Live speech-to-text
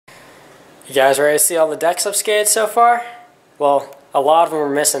You guys ready to see all the decks I've skated so far? Well, a lot of them are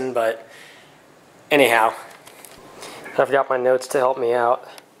missing, but anyhow. I've got my notes to help me out.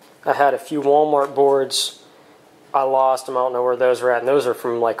 I had a few Walmart boards. I lost them. I don't know where those were at. And those are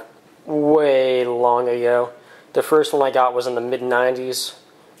from like way long ago. The first one I got was in the mid-90s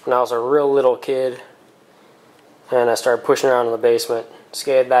when I was a real little kid. And I started pushing around in the basement.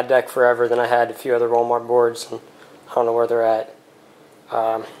 Skated that deck forever. Then I had a few other Walmart boards, and I don't know where they're at.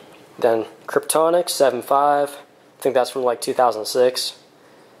 Then Kryptonic 7.5. I think that's from like 2006.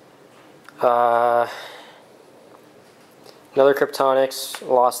 Another Kryptonics,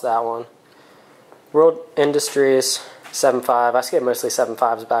 lost that one. World Industries 7.5. I skated mostly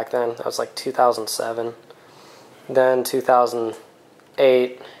 7.5s back then. That was like 2007. Then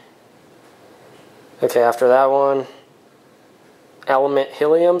 2008. Okay, after that one, Element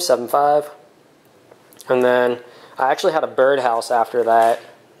Helium 7.5. And then I actually had a Birdhouse after that,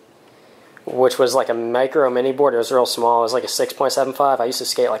 which was like a micro mini board. It was real small. It was like a 6.75. I used to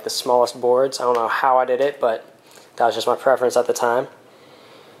skate like the smallest boards. I don't know how I did it, but that was just my preference at the time.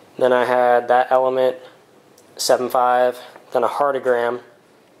 Then I had that Element 7.5. Then a Heartogram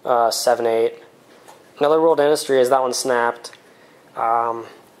 7.8. Another World Industries, that one snapped. I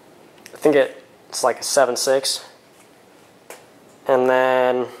think it's like a 7.6. And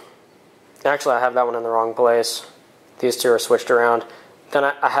then, actually I have that one in the wrong place. These two are switched around. Then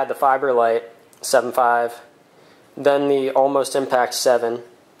I had the Fiberlight 7.5. Then the Almost Impact 7.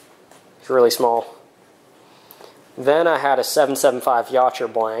 It's really small. Then I had a 7.75 Yachter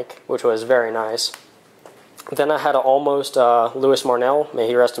blank, which was very nice. Then I had an Almost Lewis Marnell, may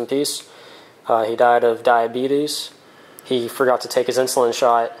he rest in peace. He died of diabetes. He forgot to take his insulin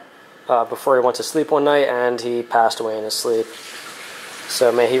shot before he went to sleep one night, and he passed away in his sleep.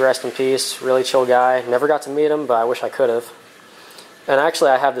 So may he rest in peace. Really chill guy. Never got to meet him, but I wish I could have. And actually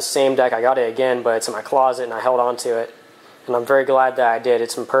I have the same deck. I got it again, but it's in my closet and I held on to it. And I'm very glad that I did.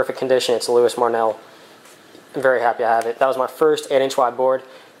 It's in perfect condition. It's a Lewis Marnell. I'm very happy I have it. That was my first 8-inch wide board.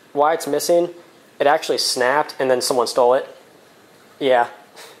 Why it's missing, it actually snapped and then someone stole it. Yeah,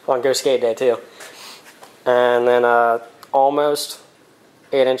 on Go Skate Day too. And then Almost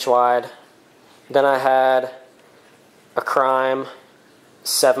 8-inch wide. Then I had a Crime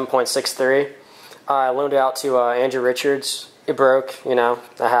 7.63. I loaned it out to Andrew Richards. It broke, you know,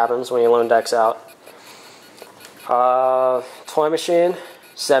 that happens when you loan decks out. Toy Machine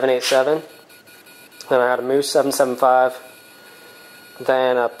 7.87. Then I had a Moose 7.75.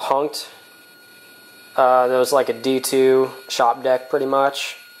 Then a Punked. That was like a D2 shop deck pretty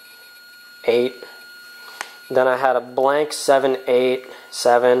much. 8. Then I had a Blank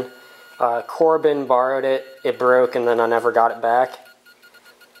 7.87. Corbin borrowed it. It broke and then I never got it back.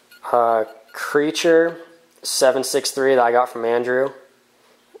 Creature 7.63 that I got from Andrew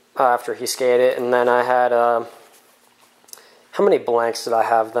after he skated. And then I had, how many blanks did I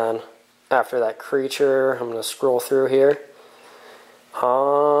have then after that Creature? I'm going to scroll through here.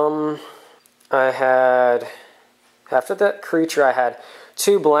 I had, after that Creature, I had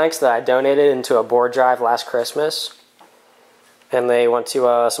 2 blanks that I donated into a board drive last Christmas. And they went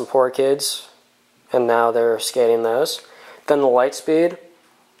to some poor kids, and now they're skating those. Then the Lightspeed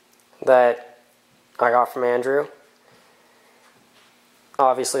that I got from Andrew.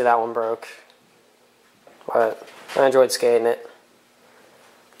 Obviously that one broke, but I enjoyed skating it.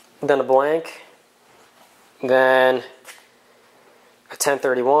 Then a Blank. Then a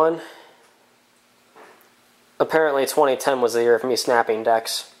 1031. Apparently 2010 was the year of me snapping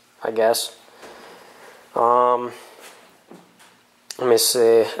decks, I guess. Let me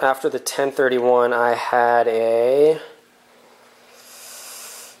see. After the 1031, I had a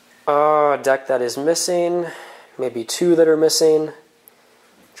deck that is missing. Maybe 2 that are missing.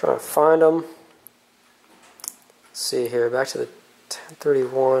 Trying to find them. Let's see here. Back to the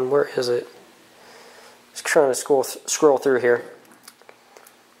 1031. Where is it? Just trying to scroll through here.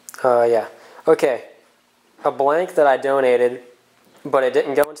 Yeah. Okay. A blank that I donated, but it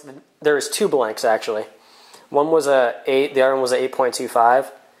didn't go into the... There was 2 blanks, actually. One was a 8, the other one was a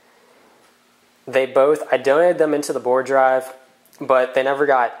 8.25. They both, I donated them into the board drive, but they never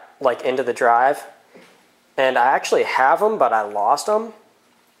got like into the drive. And I actually have them, but I lost them.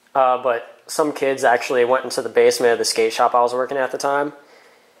 But some kids actually went into the basement of the skate shop I was working at the time,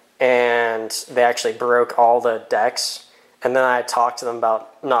 and they actually broke all the decks. And then I talked to them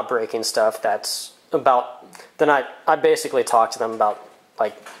about not breaking stuff that's about, then I basically talked to them about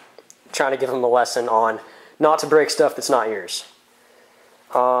like trying to give them a lesson on not to break stuff that's not yours.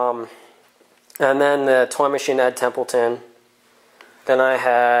 And then the Toy Machine Ed Templeton. Then I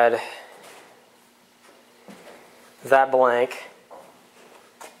had that blank.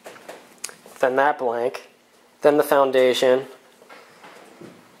 then that blank, then the foundation.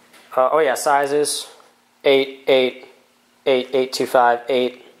 Oh yeah, sizes 8, 8, 8, 825,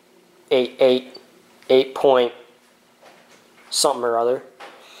 8, 8, 8, 8 point something or other.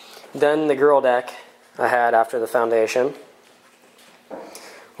 Then the girl deck I had after the foundation.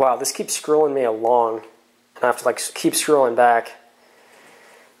 Wow, this keeps scrolling me along. I have to like keep scrolling back.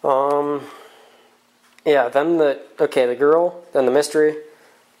 Yeah, then the girl, then the mystery,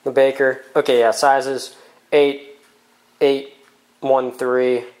 the baker. Okay, yeah, sizes 8, 8, 1,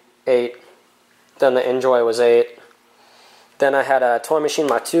 3, 8. Then the Enjoy was 8. Then I had a Toy Machine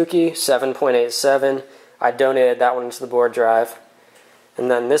Matuki, 7.87. I donated that one into the board drive.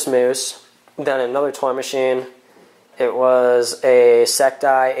 And then this moose. Then another toy machine. It was a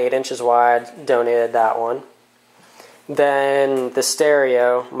Secti, 8 inches wide. Donated that one. Then the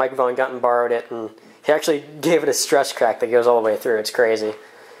stereo. Mike Von Gutten borrowed it, and he actually gave it a stretch crack that goes all the way through. It's crazy.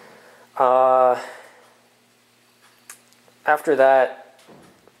 After that,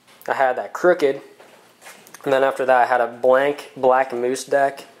 I had that Crooked. And then after that, I had a blank Black Moose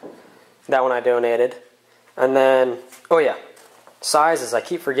deck. That one I donated. And then, oh yeah, sizes, I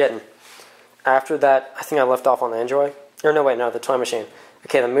keep forgetting. After that, I think I left off on the Enjoy. Or no, wait, no, the toy machine.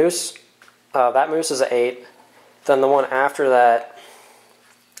 Okay, the moose, that moose is an 8. Then the one after that,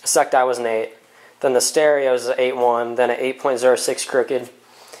 Secti was an 8. Then the stereo is an 8.1. Then an 8.06 Crooked.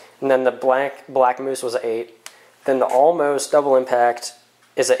 And then the Black Moose was an 8. Then the Almost Double Impact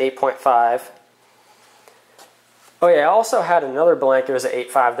is an 8.5. Oh yeah, I also had another blank. It was an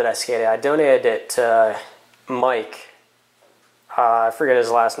 8.5 that I skated. I donated it to Mike. I forget his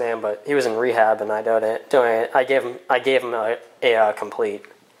last name, but he was in rehab, and I donated. I gave him a complete.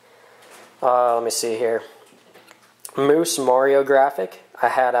 Let me see here. Moose Mario graphic. I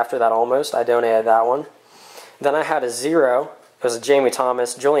had after that Almost. I donated that one. Then I had a 0. It was a Jamie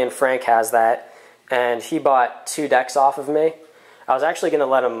Thomas. Julian Frank has that, and he bought 2 decks off of me. I was actually going to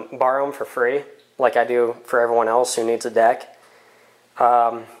let him borrow them for free, like I do for everyone else who needs a deck.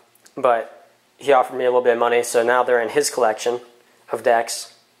 But he offered me a little bit of money, so now they're in his collection of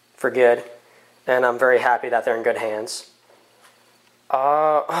decks for good, and I'm very happy that they're in good hands.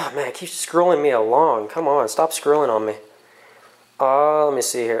 Oh man, it keeps scrolling me along. Come on, stop scrolling on me. Let me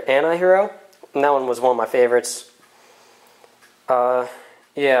see here. Anti-Hero, and that one was one of my favorites.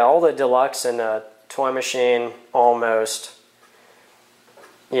 Yeah, all the Deluxe and Toy Machine, Almost.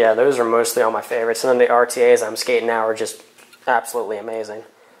 Yeah, those are mostly all my favorites. And then the RTAs I'm skating now are just absolutely amazing.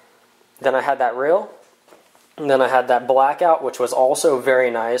 Then I had that Reel. And then I had that Blackout, which was also very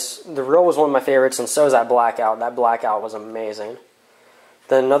nice. The Reel was one of my favorites, and so is that Blackout. That Blackout was amazing.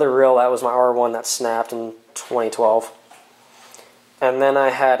 Then another Reel, that was my R1 that snapped in 2012. And then I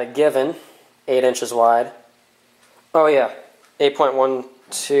had a Given, 8 inches wide. Oh yeah, 8.12,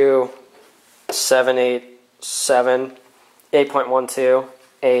 7.87, 8.12,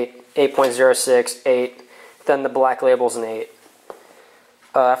 8, 8.06, 8. Then the Black Label's an 8.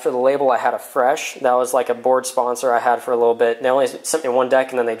 After the label, I had a Fresh. That was like a board sponsor I had for a little bit. They only sent me one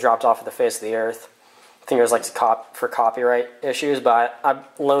deck, and then they dropped off of the face of the earth. I think it was like for copyright issues, but I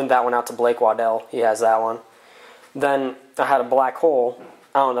loaned that one out to Blake Waddell. He has that one. Then I had a Black Hole.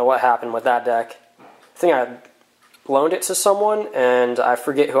 I don't know what happened with that deck. I think I loaned it to someone, and I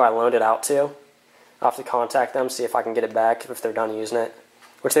forget who I loaned it out to. I'll have to contact them, see if I can get it back if they're done using it.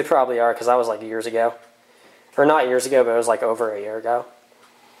 Which they probably are, because that was like years ago. Or not years ago, but it was like over a year ago.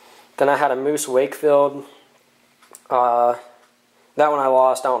 Then I had a Moose Wakefield. That one I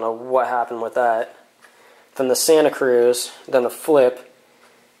lost. I don't know what happened with that. Then the Santa Cruz. Then the Flip.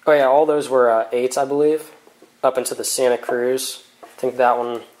 Oh yeah, all those were 8s, I believe. Up into the Santa Cruz. I think that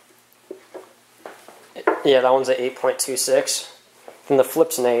one... Yeah, that one's at 8.26. Then the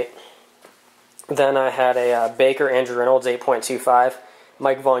Flip's an 8. Then I had a Baker Andrew Reynolds 8.25.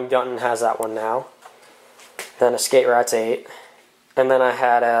 Mike Von Gutten has that one now. Then a Skate Rats 8. And then I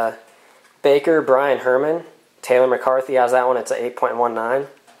had a Baker Brian Herman. Taylor McCarthy has that one. It's at 8.19.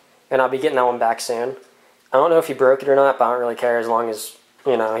 And I'll be getting that one back soon. I don't know if he broke it or not, but I don't really care as long as,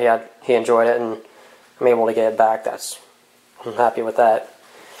 you know, he enjoyed it and I'm able to get it back. I'm happy with that.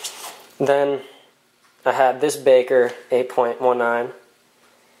 Then I had this Baker 8.19.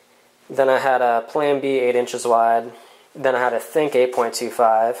 Then I had a Plan B 8 inches wide. Then I had a Think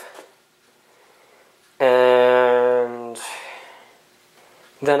 8.25. And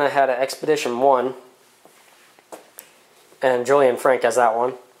then I had an Expedition 1. And Julian Frank has that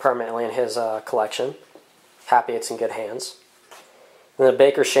one permanently in his collection. Happy it's in good hands. And the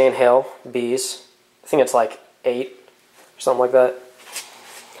Baker Shane Hill Bees. I think it's like 8 or something like that.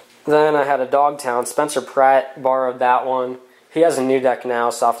 Then I had a Dogtown. Spencer Pratt borrowed that one. he has a new deck now,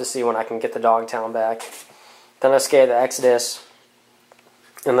 so I'll have to see when I can get the Dogtown back. Then I skated the Exodus,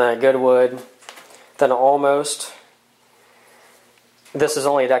 and then a Goodwood, then Almost. This is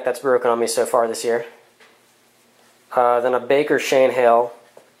only a deck that's broken on me so far this year. Then a Baker Shane Hale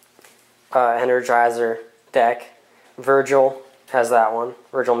Energizer deck. Virgil has that one.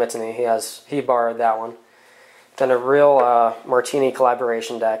 Virgil Mitney, he borrowed that one. Then a real Martini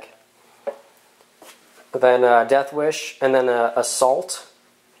collaboration deck. Then Death Wish, and then Assault.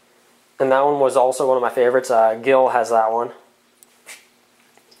 And that one was also one of my favorites. Gil has that one.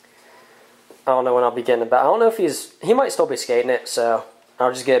 I don't know when I'll be getting it back. I don't know if he might still be skating it, so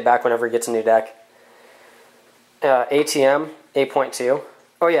I'll just get it back whenever he gets a new deck. ATM 8.2.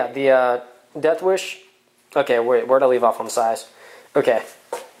 Oh yeah, the Death Wish. Okay, wait, where'd I leave off on size? Okay,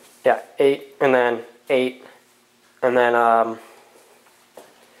 yeah, 8, and then 8, and then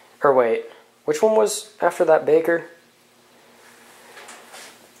or wait, which one was after that Baker?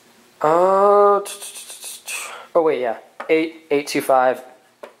 Oh wait, yeah, 8, 825,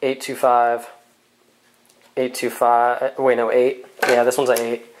 825, 825. Wait, no, 8. Yeah, this one's an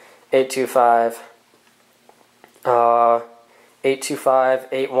 8. 825. 825,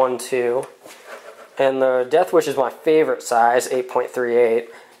 812. And the Death Wish is my favorite size, 8.38.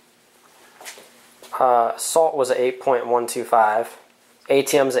 Salt was at 8.125.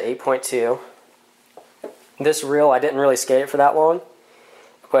 ATM's at 8.2. This reel, I didn't really skate it for that long,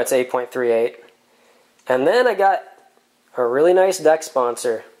 but it's 8.38. And then I got a really nice deck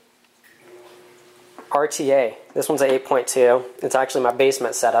sponsor, RTA. This one's at 8.2. It's actually my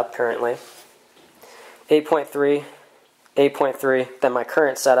basement setup currently. 8.3, 8.3. Then my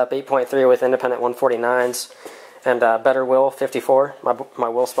current setup, 8.3 with independent 149s and Better Will 54, my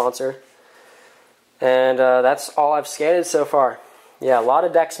Will sponsor. And that's all I've skated so far. Yeah, a lot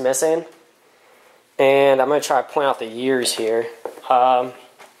of decks missing. And I'm going to try to point out the years here.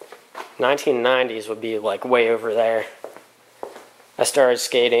 1990s would be like way over there. I started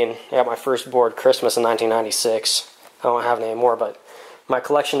skating, I got my first board Christmas in 1996. I don't have any anymore, but my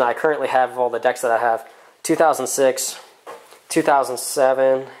collection that I currently have of all the decks that I have, 2006,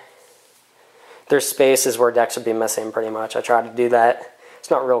 2007, there's spaces where decks would be missing pretty much. I tried to do that.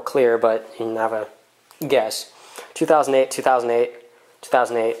 It's not real clear, but you can have a guess. 2008, 2008,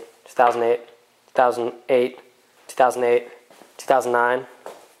 2008, 2008, 2008, 2008, 2009,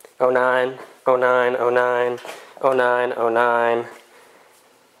 09, 09, 09, 09, 09,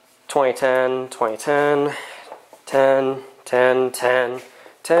 2010, 2010, 10, 10, 10,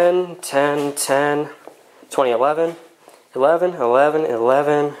 10, 10, 10, 2011, 11, 11,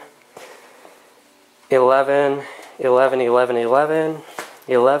 11, 11, 11, 11, 11,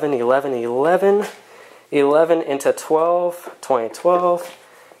 11, 11, 11, 11 into 12, 2012,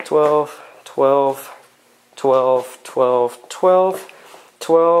 12, 12, 12, 12, 12,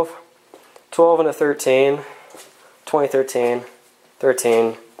 12, 12 into 13, 2013,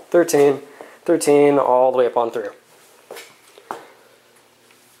 13, 13, 13, all the way up on through.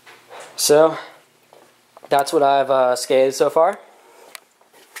 So, that's what I've skated so far.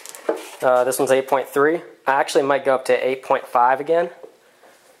 This one's 8.3. I actually might go up to 8.5 again.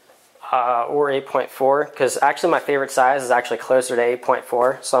 Or 8.4, because actually my favorite size is actually closer to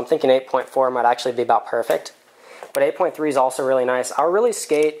 8.4, so I'm thinking 8.4 might actually be about perfect. But 8.3 is also really nice. I'll really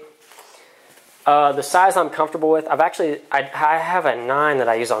skate the size I'm comfortable with. I have a 9 that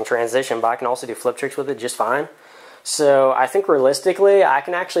I use on transition, but I can also do flip tricks with it just fine. So I think realistically I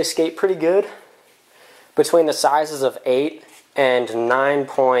can actually skate pretty good between the sizes of 8 and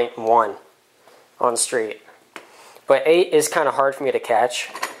 9.1 on street. But 8 is kind of hard for me to catch.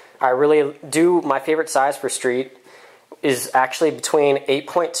 I really do, my favorite size for street is actually between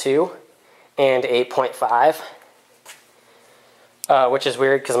 8.2 and 8.5, which is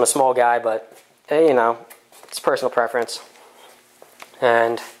weird because I'm a small guy, but hey, you know, it's personal preference.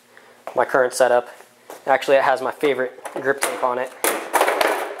 And my current setup, actually it has my favorite grip tape on it.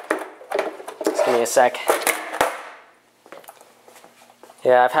 Just give me a sec.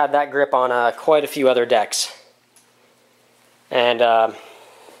 Yeah, I've had that grip on quite a few other decks. And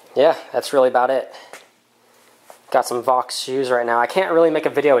yeah, that's really about it. Got some Vox shoes right now. I can't really make a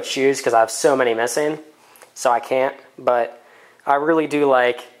video with shoes because I have so many missing, so I can't. But I really do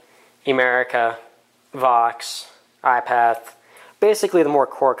like Emerica, Vox, iPath, basically the more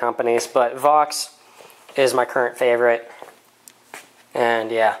core companies. But Vox is my current favorite.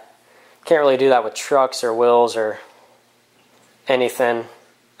 And yeah, can't really do that with trucks or Wills or anything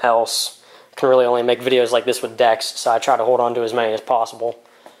else. I can really only make videos like this with decks, so I try to hold on to as many as possible.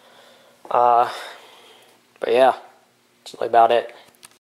 But yeah, that's really about it.